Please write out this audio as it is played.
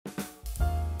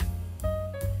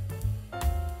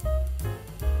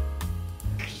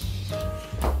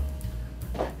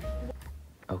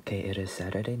Okay, it is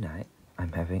Saturday night.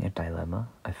 I'm having a dilemma.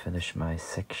 I finished my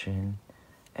section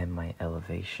and my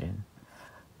elevation,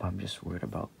 but I'm just worried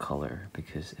about color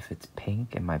because if it's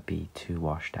pink, it might be too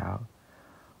washed out,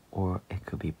 or it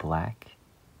could be black,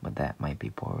 but that might be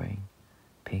boring.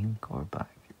 Pink or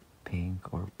black?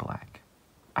 Pink or black?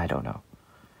 I don't know.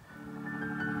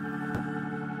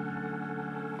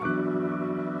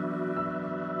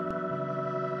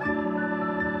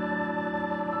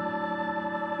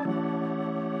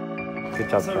 Good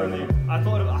job, Charlie. I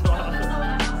thought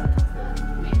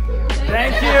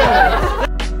Thank you!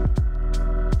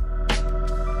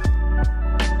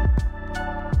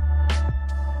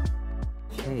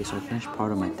 Okay, so I finished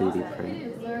part of my 3D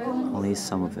print. Only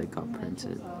some of it got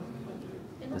printed.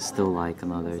 There's still like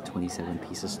another 27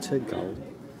 pieces to go.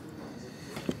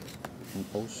 And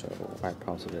also,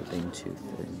 eyebrows of it being too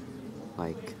thin.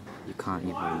 Like, you can't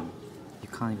even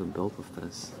build with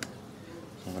this.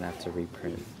 So I'm gonna have to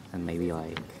reprint and maybe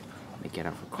like make it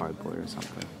out of cardboard or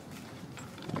something.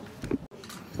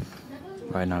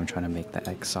 Right now I'm trying to make the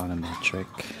X sonometric.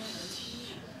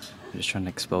 I'm just trying to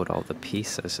explode all the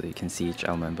pieces so you can see each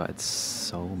element, but it's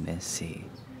so messy.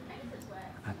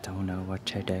 I don't know what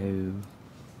to do.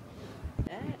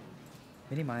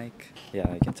 Mini mic.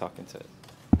 Yeah, I can talk into it.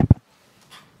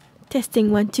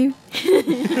 Testing 1, 2.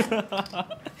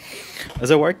 Is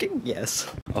it working? Yes.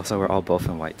 Also, we're all both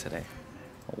in white today.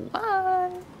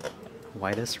 What?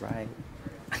 White is right.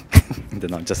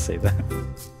 Did not just say that.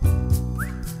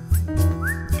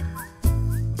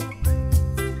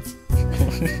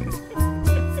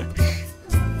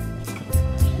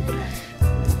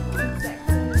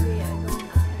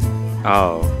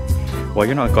 Oh, well,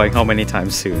 you're not going home anytime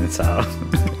soon, so.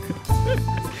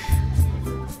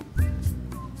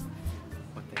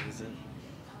 What day is it?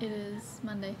 It is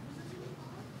Monday.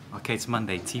 Okay, it's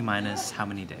Monday. T minus how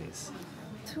many days?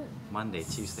 2. Monday,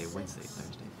 Tuesday, Wednesday,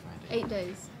 Thursday, Friday. 8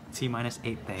 days. T minus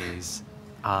 8 days.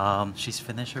 She's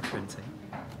finished her printing.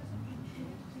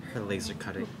 Her laser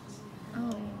cutting. Oh,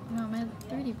 no, my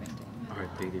 3D printing. Or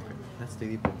 3D print. That's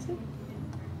 3D printing?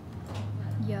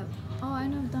 Yep. Oh, I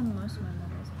know I've done most of my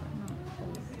models, but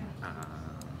not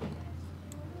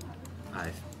all.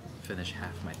 I've finished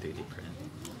half my 3D print.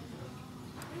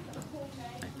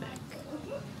 I think.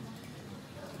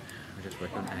 We're just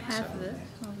working on accent. Half of it.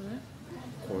 Half of it.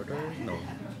 Quarter? No,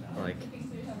 like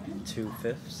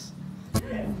 2/5.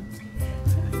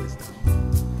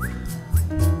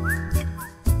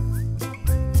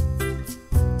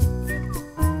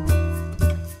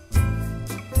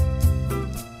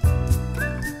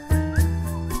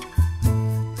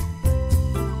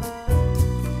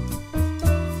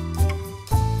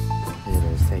 It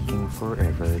is taking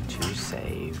forever to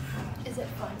save. Is it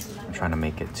fun? I'm trying to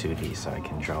make it 2D so I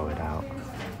can draw it out.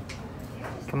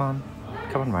 Come on.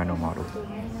 Come on, Rhino model.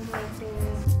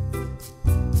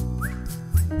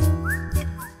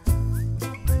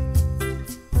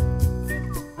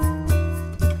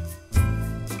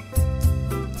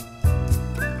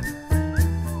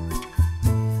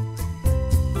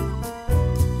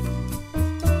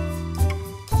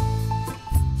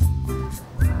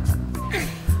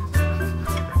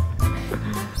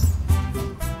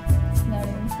 It's not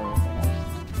even fully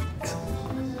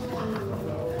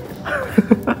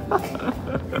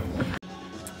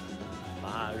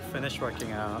We finished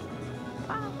working out.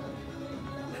 I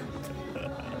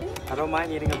don't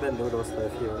mind eating a bit noodles though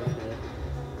if you want to.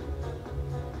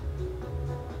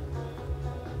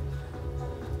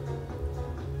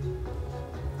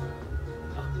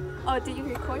 Oh, did you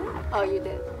record it? Oh, you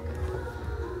did.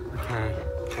 Okay,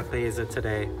 what day is it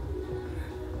today?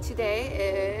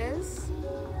 Today is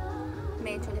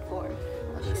May 24th. Oh,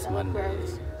 This shit, I look Monday.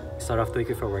 gross. Start off the week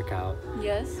with a workout.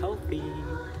 Yes. Healthy.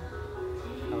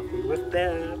 Healthy with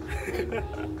that.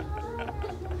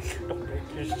 Don't break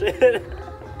your shit.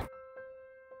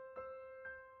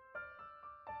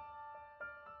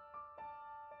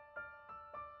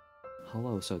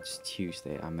 Hello, so it's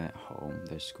Tuesday. I'm at home.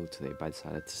 There's school today, but I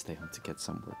decided to stay home to get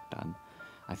some work done.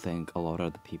 I think a lot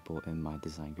of the people in my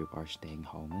design group are staying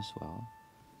home as well,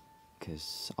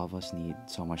 because all of us need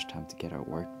so much time to get our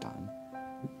work done.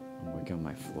 I'm working on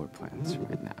my floor plans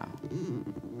right now.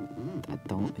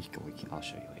 I'll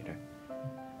show you later.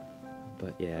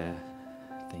 But yeah,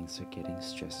 things are getting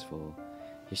stressful.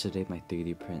 Yesterday my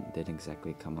 3D print didn't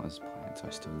exactly come out as planned, so I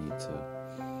still need to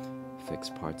fix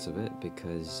parts of it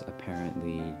because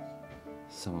apparently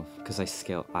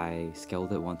I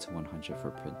scaled it 1 to 100 for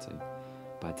printing,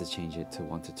 but I had to change it to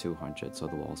 1 to 200 so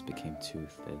the walls became too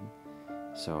thin.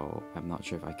 So I'm not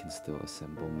sure if I can still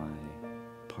assemble my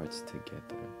parts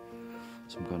together.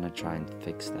 So I'm gonna try and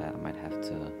fix that. I might have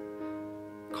to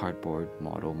cardboard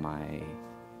model my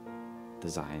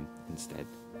design instead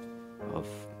of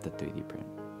the 3D print,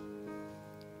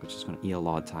 which is going to eat a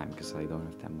lot of time because I don't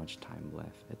have that much time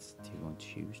left. It's due on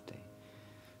Tuesday,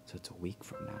 so it's a week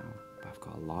from now, but I've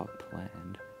got a lot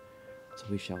planned, so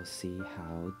we shall see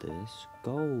how this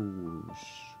goes.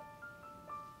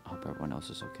 I hope everyone else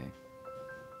is okay.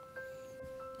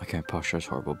 Okay, my posture is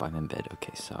horrible, but I'm in bed.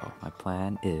 Okay, so my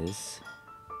plan is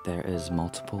there is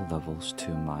multiple levels to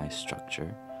my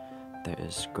structure. There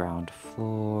is ground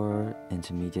floor,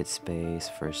 intermediate space,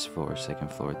 first floor,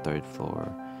 second floor, third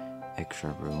floor,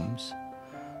 extra rooms.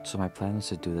 So my plan is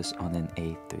to do this on an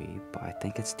A3, but I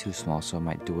think it's too small, so I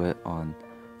might do it on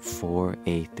 4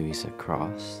 A3s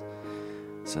across,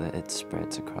 so that it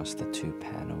spreads across the 2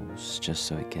 panels, just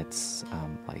so it gets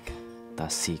like the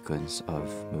sequence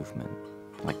of movement,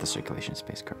 like the circulation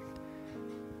space correct.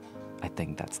 I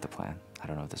think that's the plan. I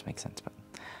don't know if this makes sense, but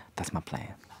that's my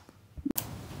plan.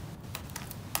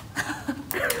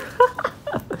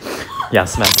 Yeah,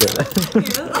 smack it.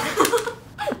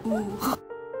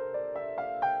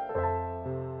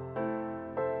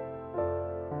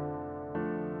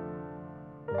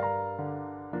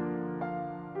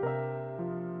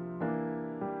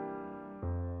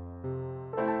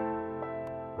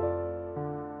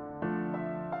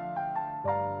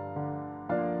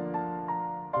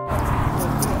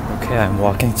 Okay, I'm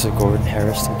walking to Gordon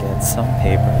Harris to get some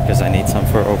paper because I need some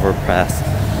for overpass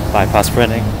bypass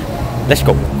printing. Let's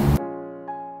go.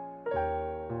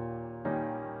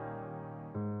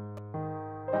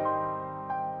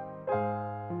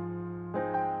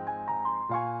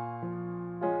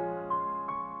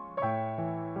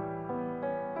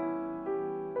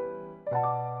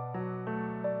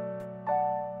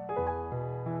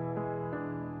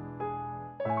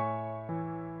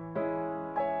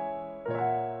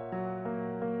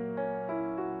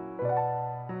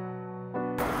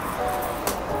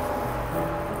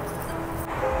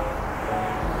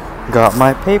 Got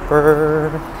my paper.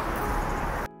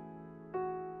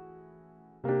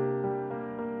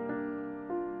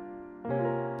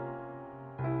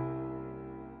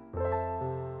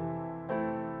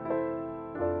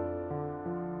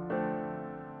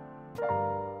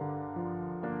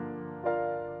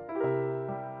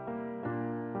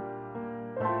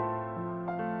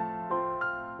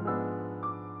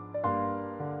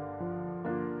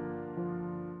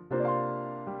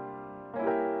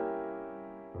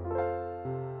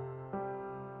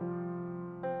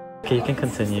 Okay, you can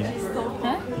continue.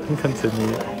 Huh? You can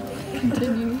continue.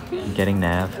 Continue. I'm getting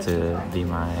Nav to be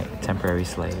my temporary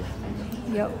slave.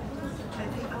 Yep.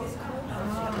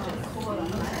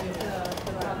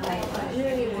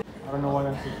 I don't know why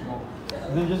I'm so small.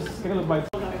 Then just take a look by.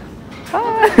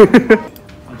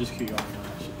 I'll just cue you off.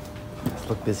 Let's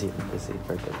look busy,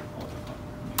 very good.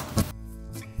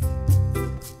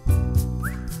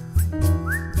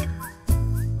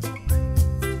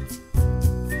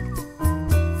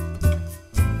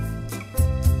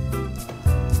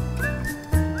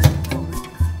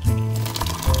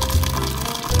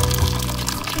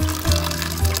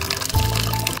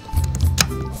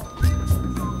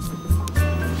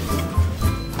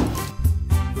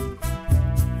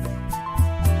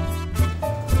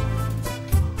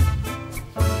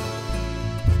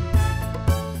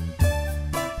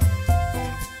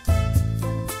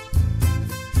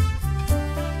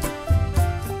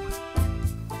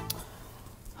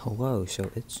 Hello,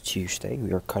 so it's Tuesday.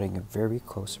 We are cutting it very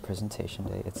close to presentation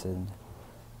day. It's in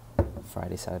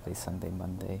Friday, Saturday, Sunday,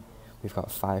 Monday. We've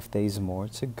got 5 days more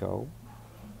to go.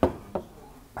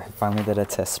 I finally did a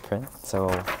test print, so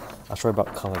I'll show you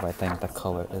about color, but I think the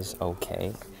color is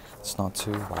okay. It's not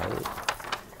too white.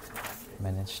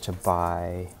 Managed to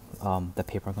buy the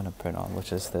paper I'm going to print on,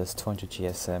 which is this 200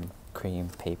 GSM cream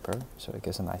paper, so it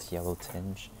gives a nice yellow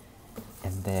tinge.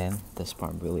 And then this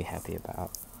part I'm really happy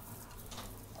about.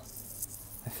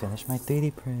 I finished my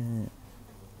 3D print.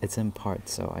 It's in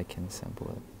parts, so I can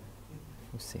assemble it.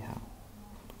 We'll see how.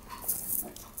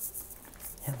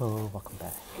 Hello, welcome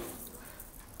back.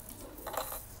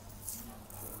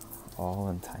 All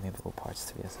in tiny little parts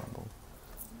to be assembled.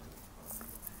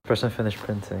 Person finished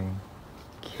printing.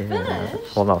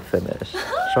 Finished? Well, not finished.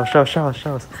 Show us.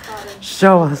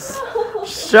 Show us.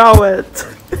 Show it.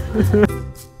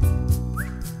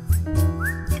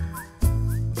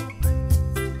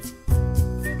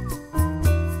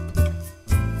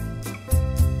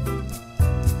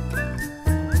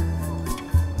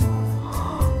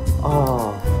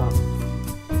 Oh, fuck.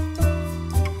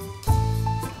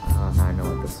 Oh, now I know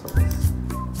what this was.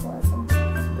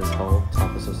 This whole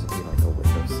top is supposed to be like a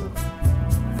windowsill.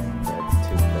 But it's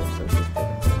too close, so it just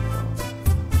didn't.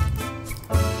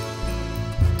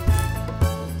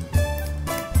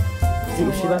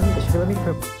 she let me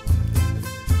print?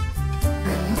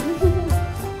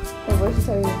 Wait, what did she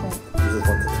tell you to print? This is 1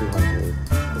 to 200.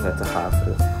 Because that's a half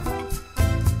it.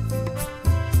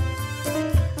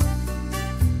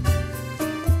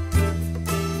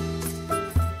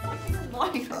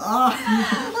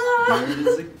 There it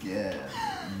is again.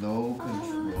 No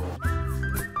control.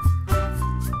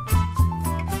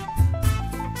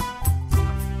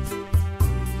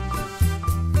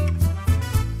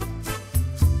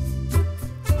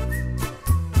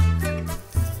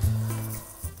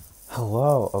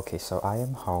 Hello. Okay, so I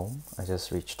am home. I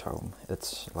just reached home.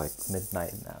 It's like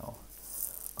midnight now.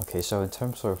 Okay, so in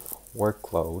terms of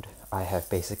workload, I have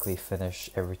basically finished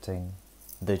everything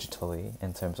digitally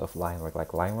in terms of line work.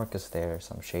 Like line work is there,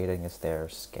 some shading is there,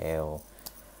 scale,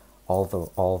 all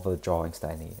the drawings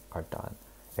that I need are done.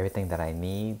 Everything that I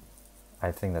need,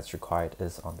 everything that's required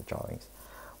is on the drawings.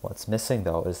 What's missing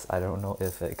though is I don't know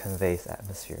if it conveys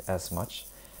atmosphere as much,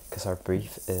 because our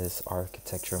brief is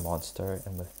architecture monster,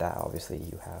 and with that obviously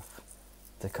you have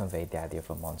to convey the idea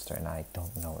of a monster, and I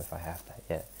don't know if I have that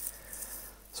yet.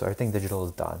 So everything digital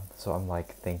is done. So I'm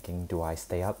like thinking, do I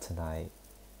stay up tonight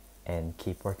and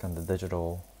keep working on the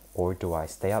digital, or do I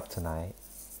stay up tonight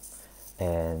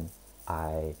and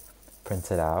I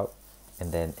print it out,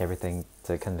 and then everything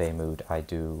to convey mood I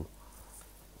do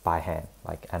by hand,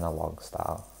 like analog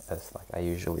style, as like I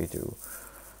usually do.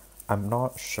 I'm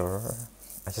not sure.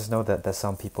 I just know that there's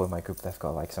some people in my group that've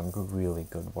got like some really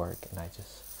good work, and I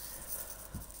just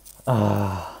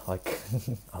like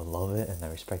I love it and I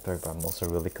respect her, but I'm also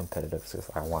really competitive because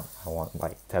I want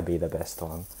like to be the best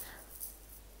one.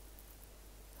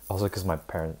 Also because my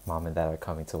mom and dad are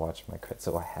coming to watch my crit,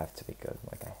 so I have to be good.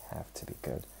 Like I have to be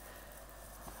good.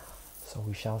 So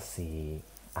we shall see.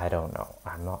 I don't know.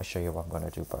 I'm not sure what I'm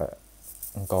gonna do, but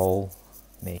goal,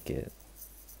 make it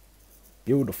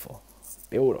beautiful,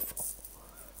 beautiful.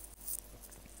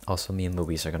 Also, me and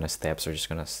Louise are gonna stay up, so we're just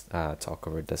gonna talk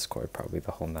over Discord probably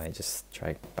the whole night. Just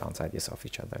try bounce ideas off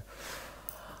each other.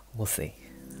 We'll see.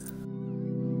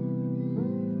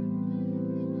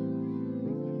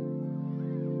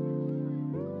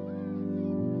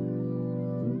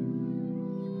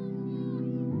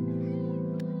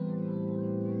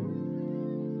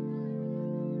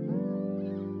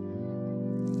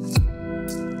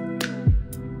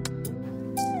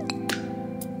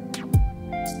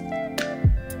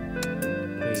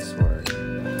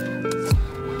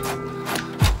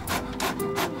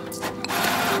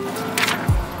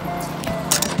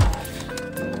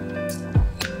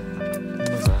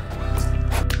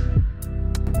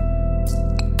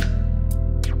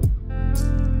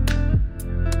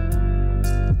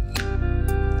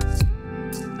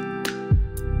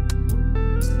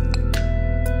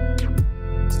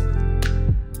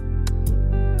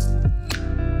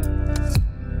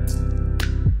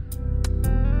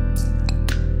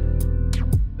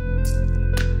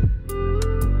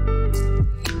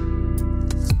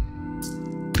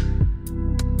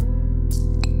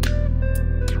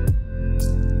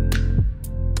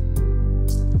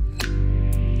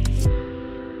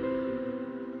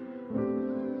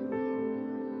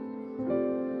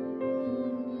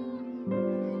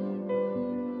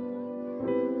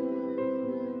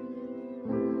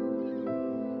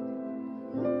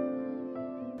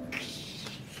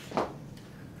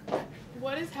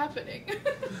 What is happening?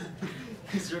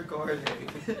 He's recording.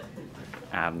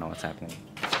 I don't know what's happening.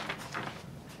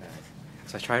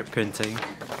 So I tried printing.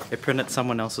 It printed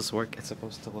someone else's work. It's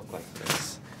supposed to look like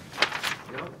this.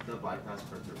 You know the bypass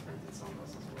printer printed someone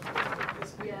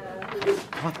else's work?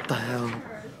 Yeah. What the hell?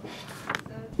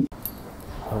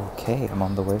 Okay, I'm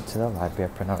on the way to the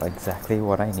library. I printed out exactly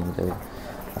what I needed.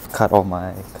 I've cut all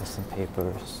my custom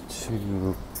papers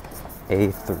to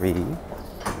A3.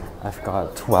 I've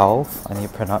got 12. I need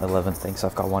to print out 11 things, so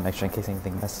I've got one extra in case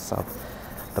anything messes up.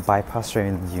 The bypass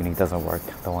in uni doesn't work.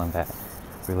 The one that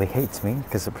really hates me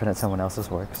because it printed someone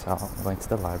else's work, so I'm going to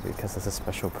the library because there's a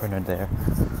special printer there.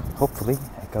 Hopefully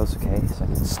it goes okay so I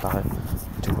can start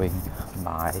doing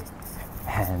my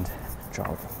hand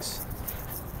drawings.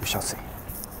 We shall see.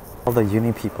 All the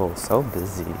uni people so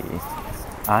busy.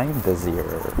 I'm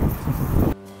busier.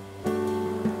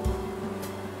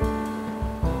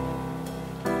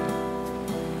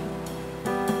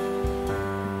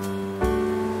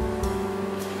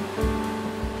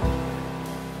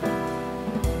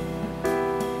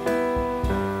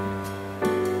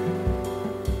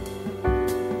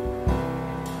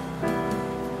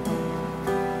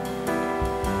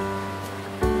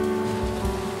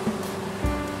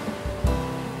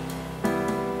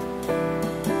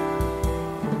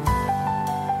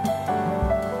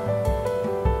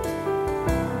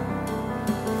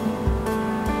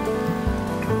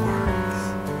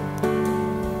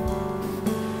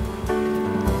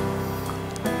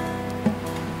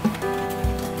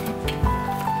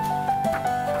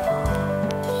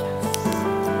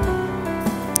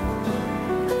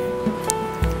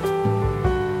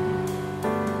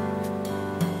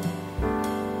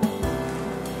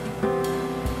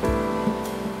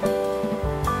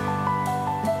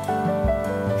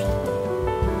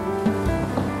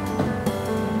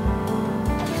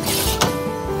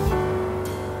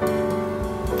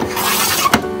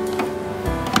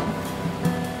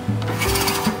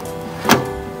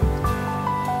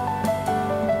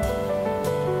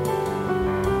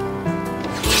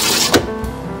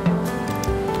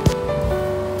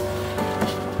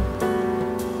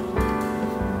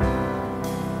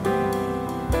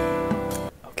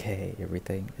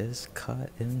 everything is cut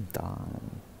and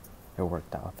done. It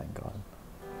worked out, thank God.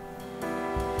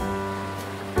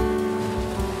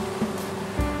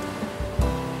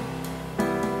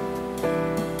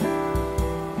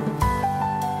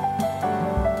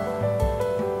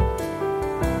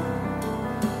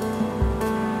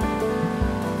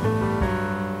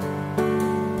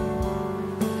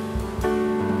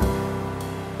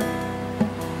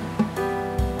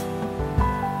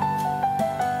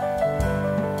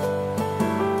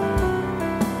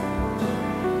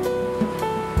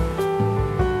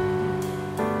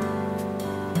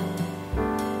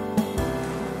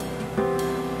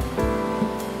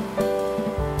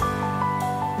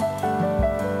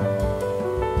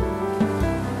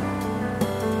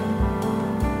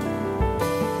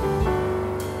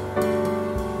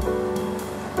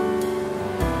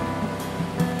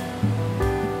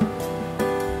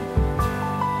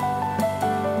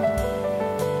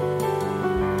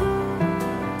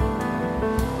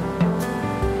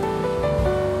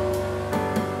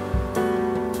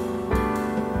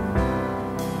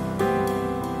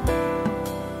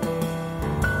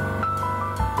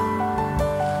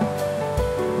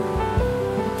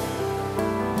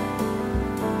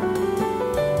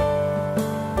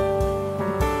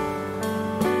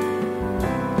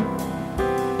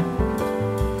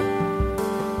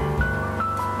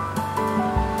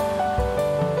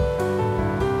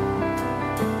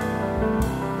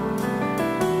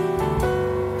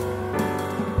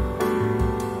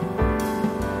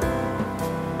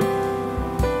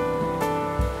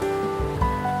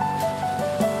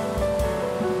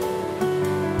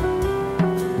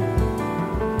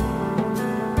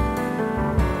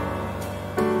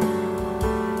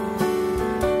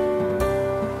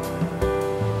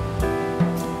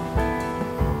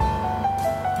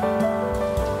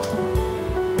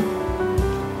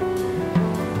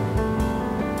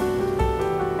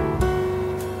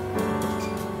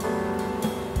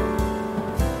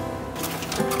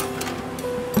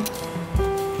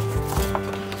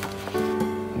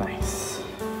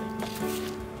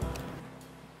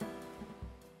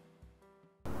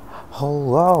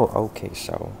 Hello. Okay,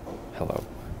 so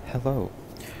hello.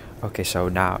 Okay, so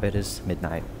now it is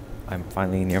midnight. I'm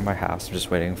finally near my house. I'm just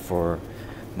waiting for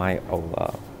my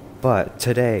Ola. But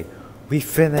today we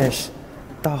finished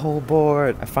the whole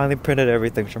board. I finally printed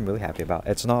everything, which I'm really happy about.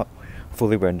 It's not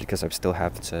fully rendered because I still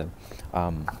have to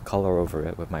color over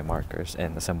it with my markers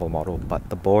and assemble model. But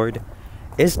the board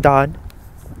is done.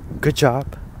 Good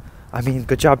job.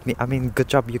 Good job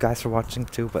you guys for watching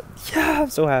too. But yeah,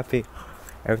 I'm so happy.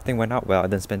 Everything went out well. I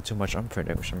didn't spend too much on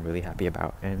printer, which I'm really happy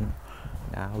about. And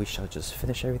now we shall just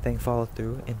finish everything, follow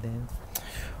through, and then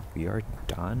we are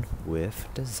done with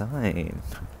design.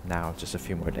 Now just a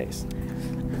few more days.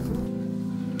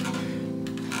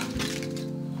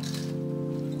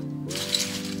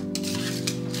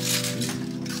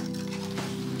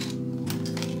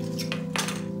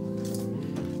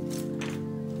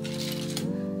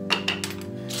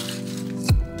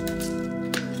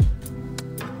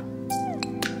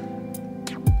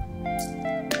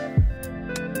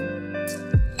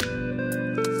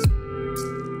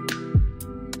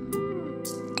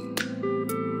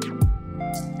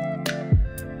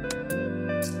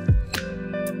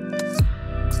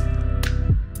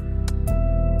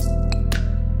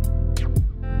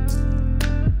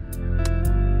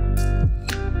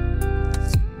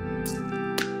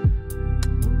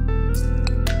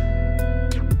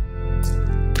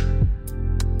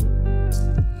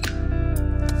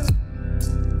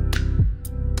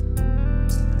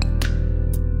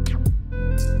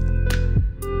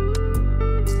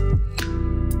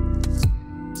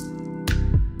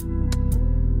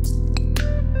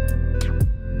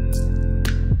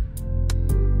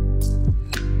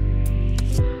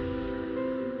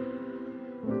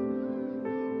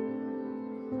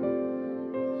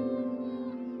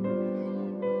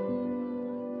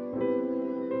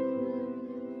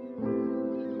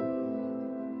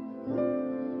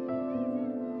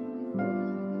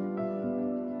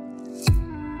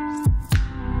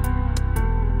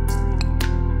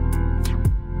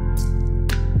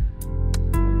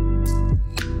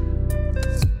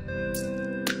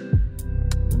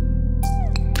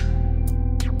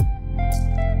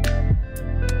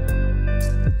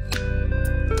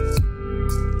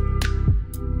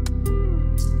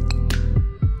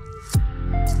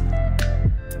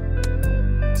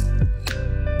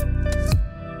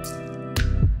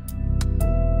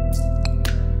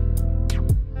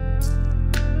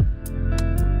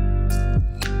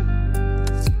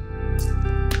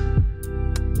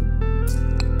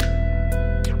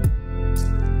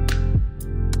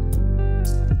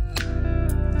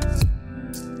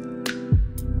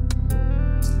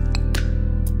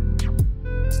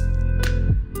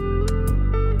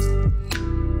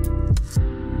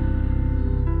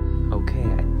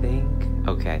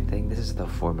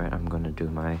 I'm going to do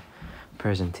my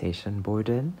presentation board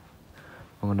in.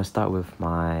 I'm going to start with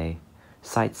my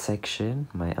side section,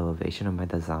 my elevation of my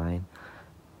design.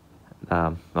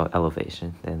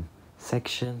 Elevation, then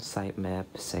section, site map,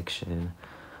 section,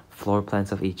 floor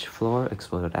plans of each floor,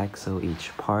 exploded axle,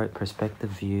 each part,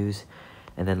 perspective views,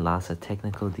 and then last a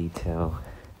technical detail,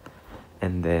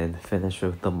 and then finish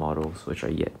with the models which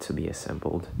are yet to be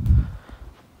assembled.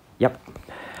 Yep.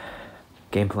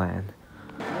 Game plan.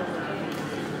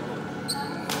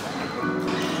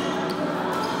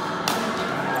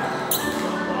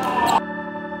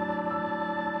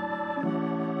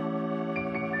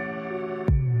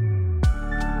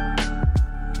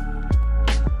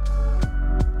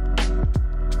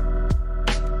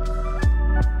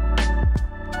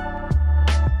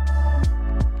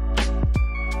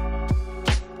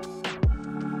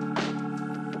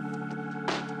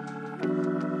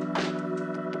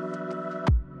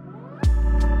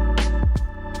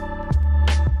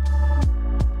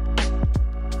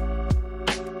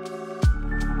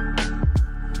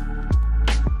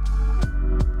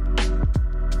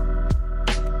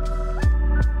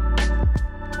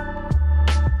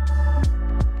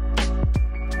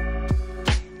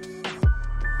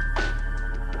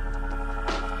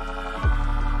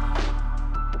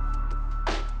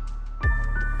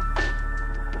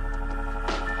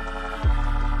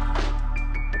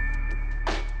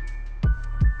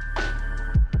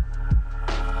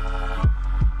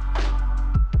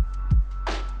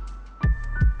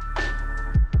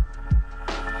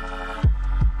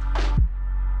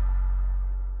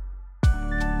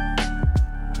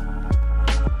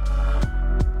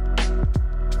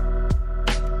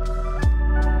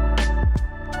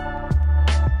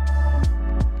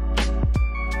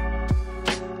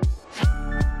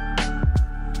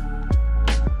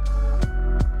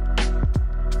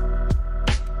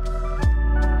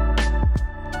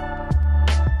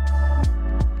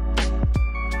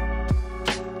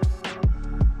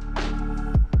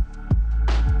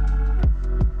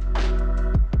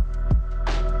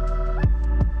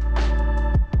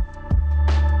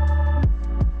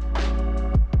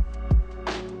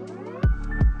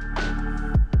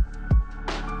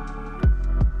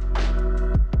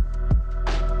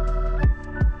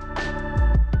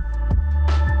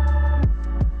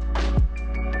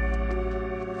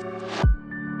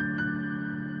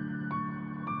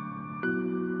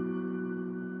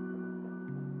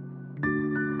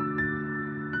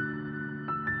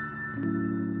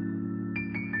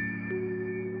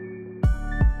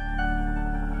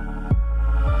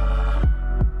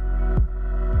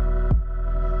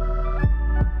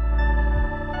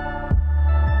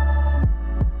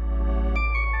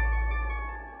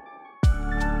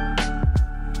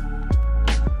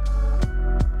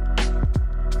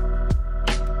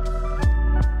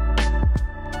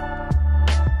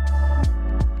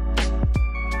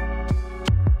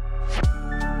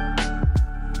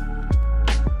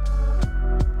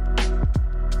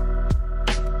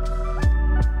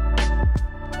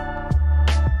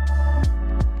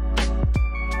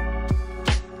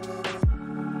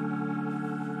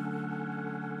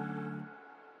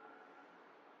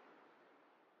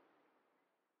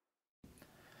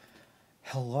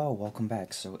 Hello, welcome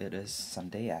back. So it is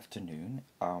Sunday afternoon.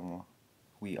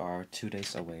 We are 2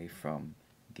 days away from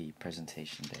the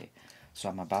presentation day. So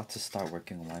I'm about to start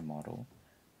working on my model.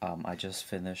 I just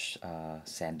finished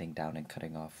sanding down and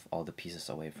cutting off all the pieces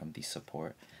away from the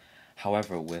support.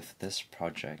 However, with this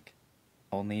project,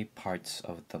 only parts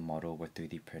of the model were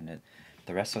 3D printed.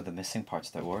 The rest of the missing parts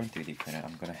that weren't 3D printed,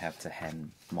 I'm gonna have to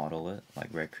hand model it, like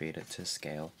recreate it to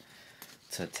scale,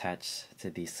 to attach to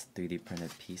these 3D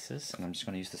printed pieces. And I'm just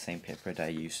going to use the same paper that I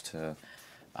used to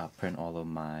print all of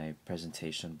my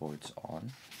presentation boards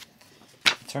on.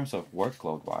 In terms of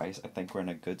workload wise, I think we're in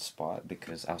a good spot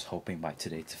because I was hoping by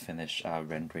today to finish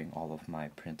rendering all of my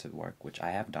printed work, which I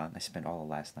have done. I spent all of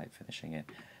last night finishing it,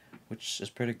 which is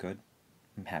pretty good.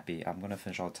 I'm happy. I'm going to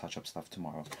finish all the touch-up stuff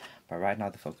tomorrow. But right now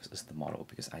the focus is the model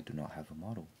because I do not have a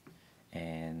model.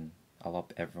 And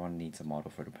everyone needs a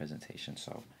model for the presentation,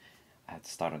 so I have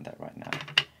to start on that right now.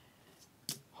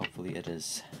 Hopefully it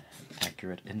is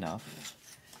accurate enough.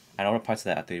 I know the parts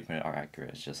that I 3D printed are accurate,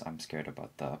 it's just I'm scared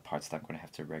about the parts that I'm going to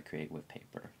have to recreate with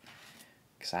paper.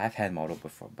 Because I have had model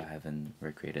before, but I haven't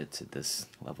recreated to this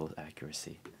level of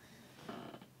accuracy.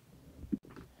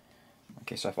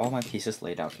 Okay, so I have all my pieces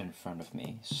laid out in front of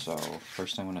me. So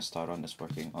first I'm going to start on is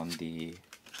working on the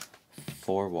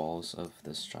 4 walls of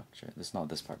the structure. This is not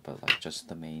this part, but like just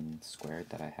the main square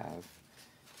that I have.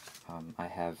 I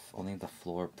have only the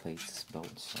floor plates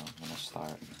built, so I'm going to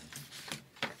start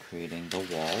creating the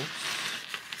walls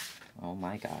Oh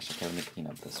my gosh, okay, let me clean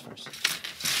up this first.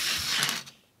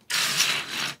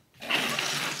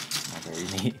 Not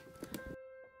very neat.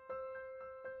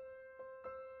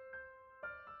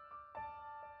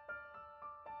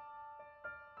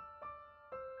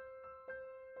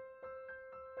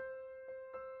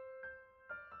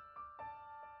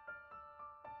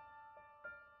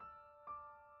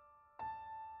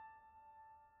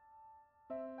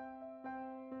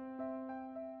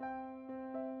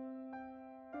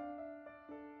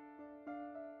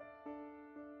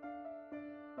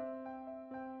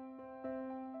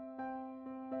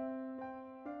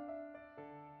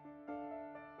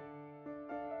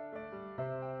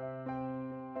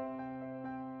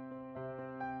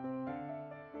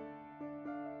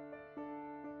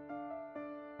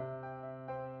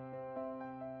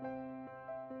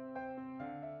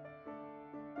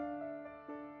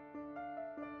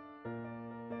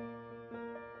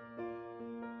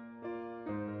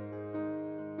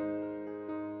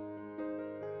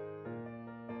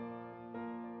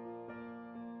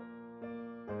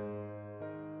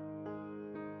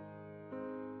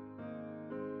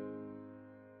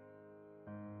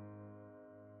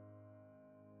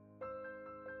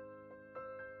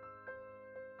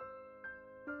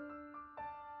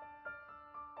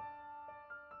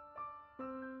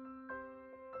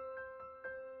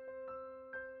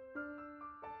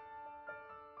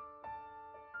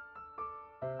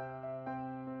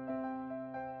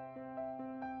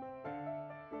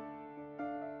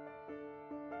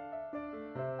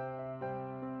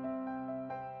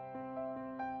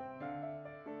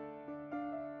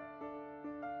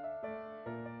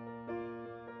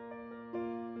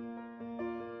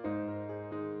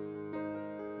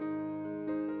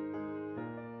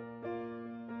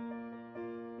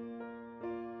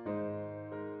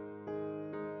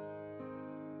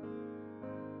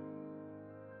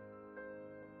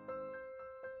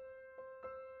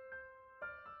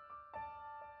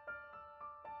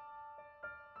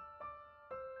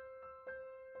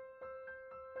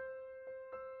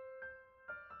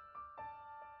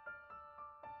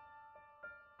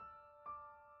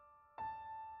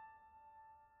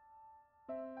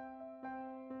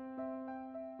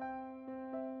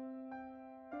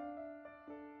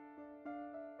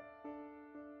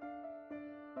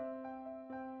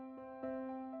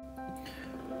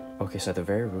 Okay, so at the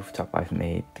very rooftop, I've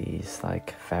made these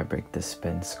like fabric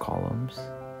dispense columns.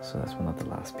 So that's one of the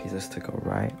last pieces to go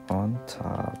right on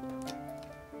top.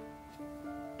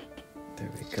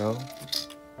 There we go.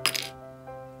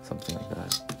 Something like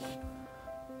that.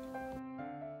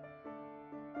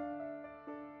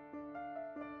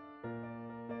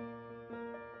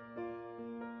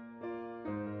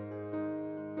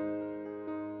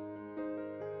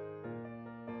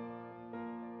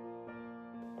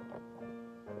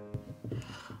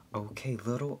 Okay,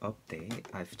 little update.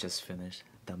 I've just finished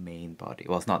the main body.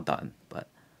 Well, it's not done, but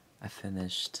I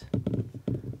finished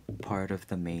part of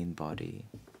the main body.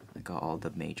 I got all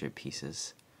the major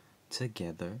pieces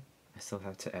together. I still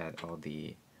have to add all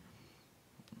the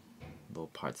little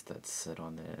parts that sit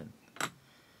on it.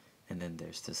 And then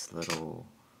there's this little...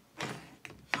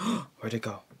 Where'd it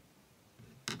go?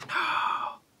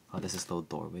 No! Oh, this is a little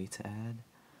doorway to add.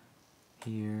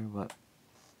 Here, what?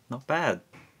 Not bad.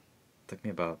 Took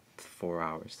me about 4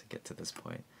 hours to get to this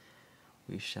point.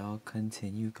 We shall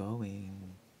continue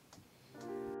going.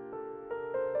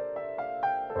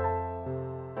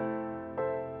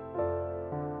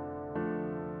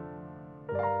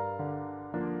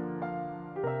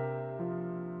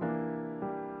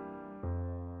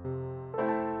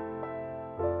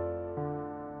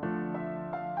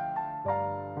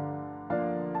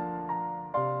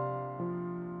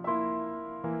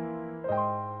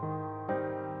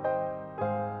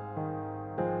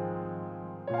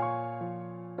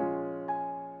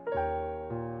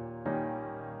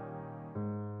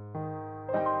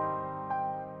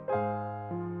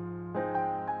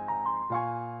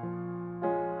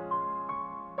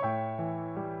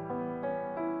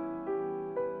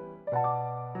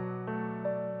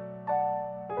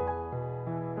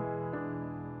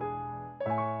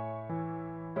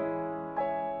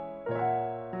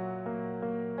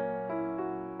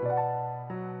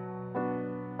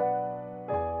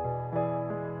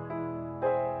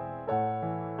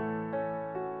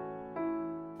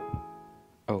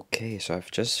 Okay, so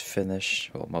I've just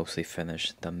finished, well, mostly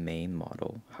finished the main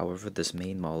model. However, this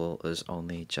main model is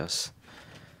only just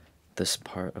this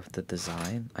part of the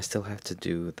design. I still have to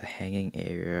do the hanging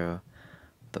area,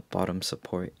 the bottom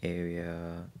support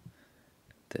area,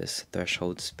 this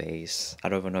threshold space. I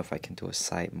don't even know if I can do a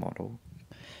side model.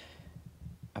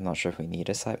 I'm not sure if we need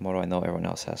a side model. I know everyone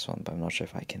else has one, but I'm not sure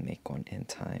if I can make one in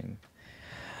time.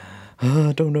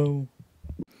 I don't know.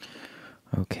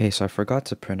 Okay, so I forgot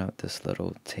to print out this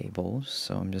little table,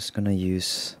 so I'm just gonna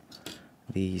use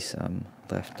these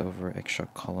leftover extra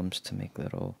columns to make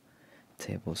little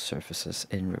table surfaces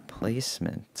in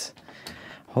replacement.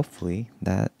 Hopefully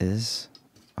that is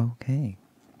okay.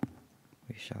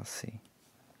 We shall see.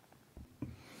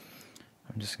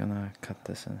 I'm just gonna cut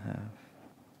this in half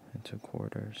into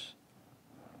quarters.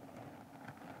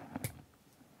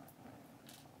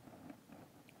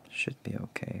 Should be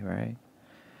okay, right?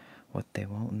 What they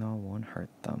won't know won't hurt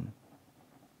them.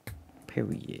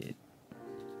 Period.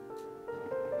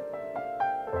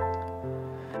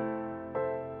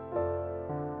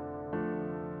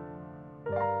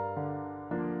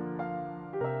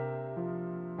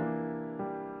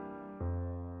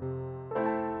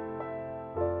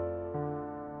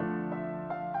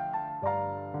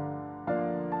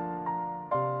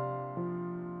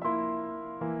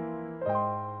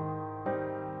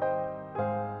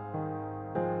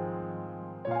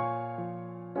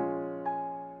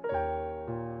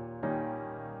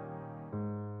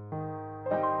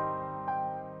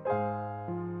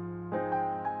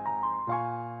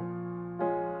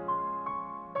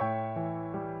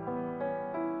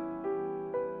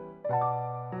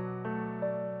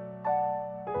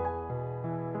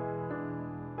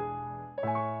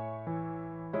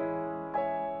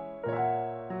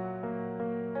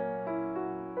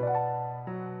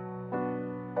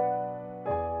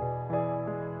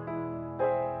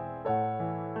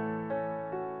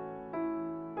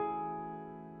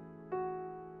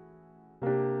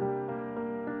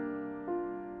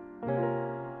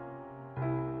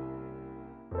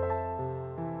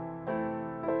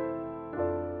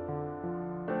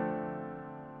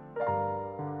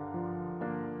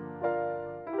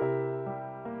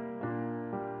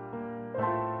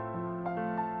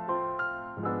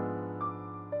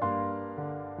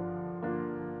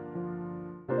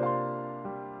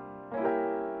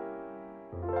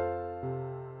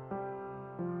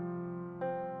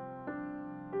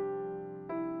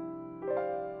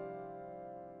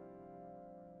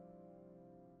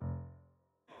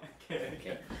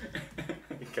 Okay.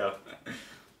 Go.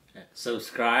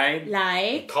 Subscribe.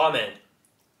 Like. Comment.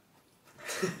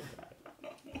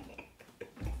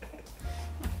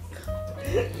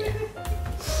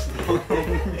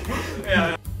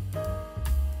 Yeah.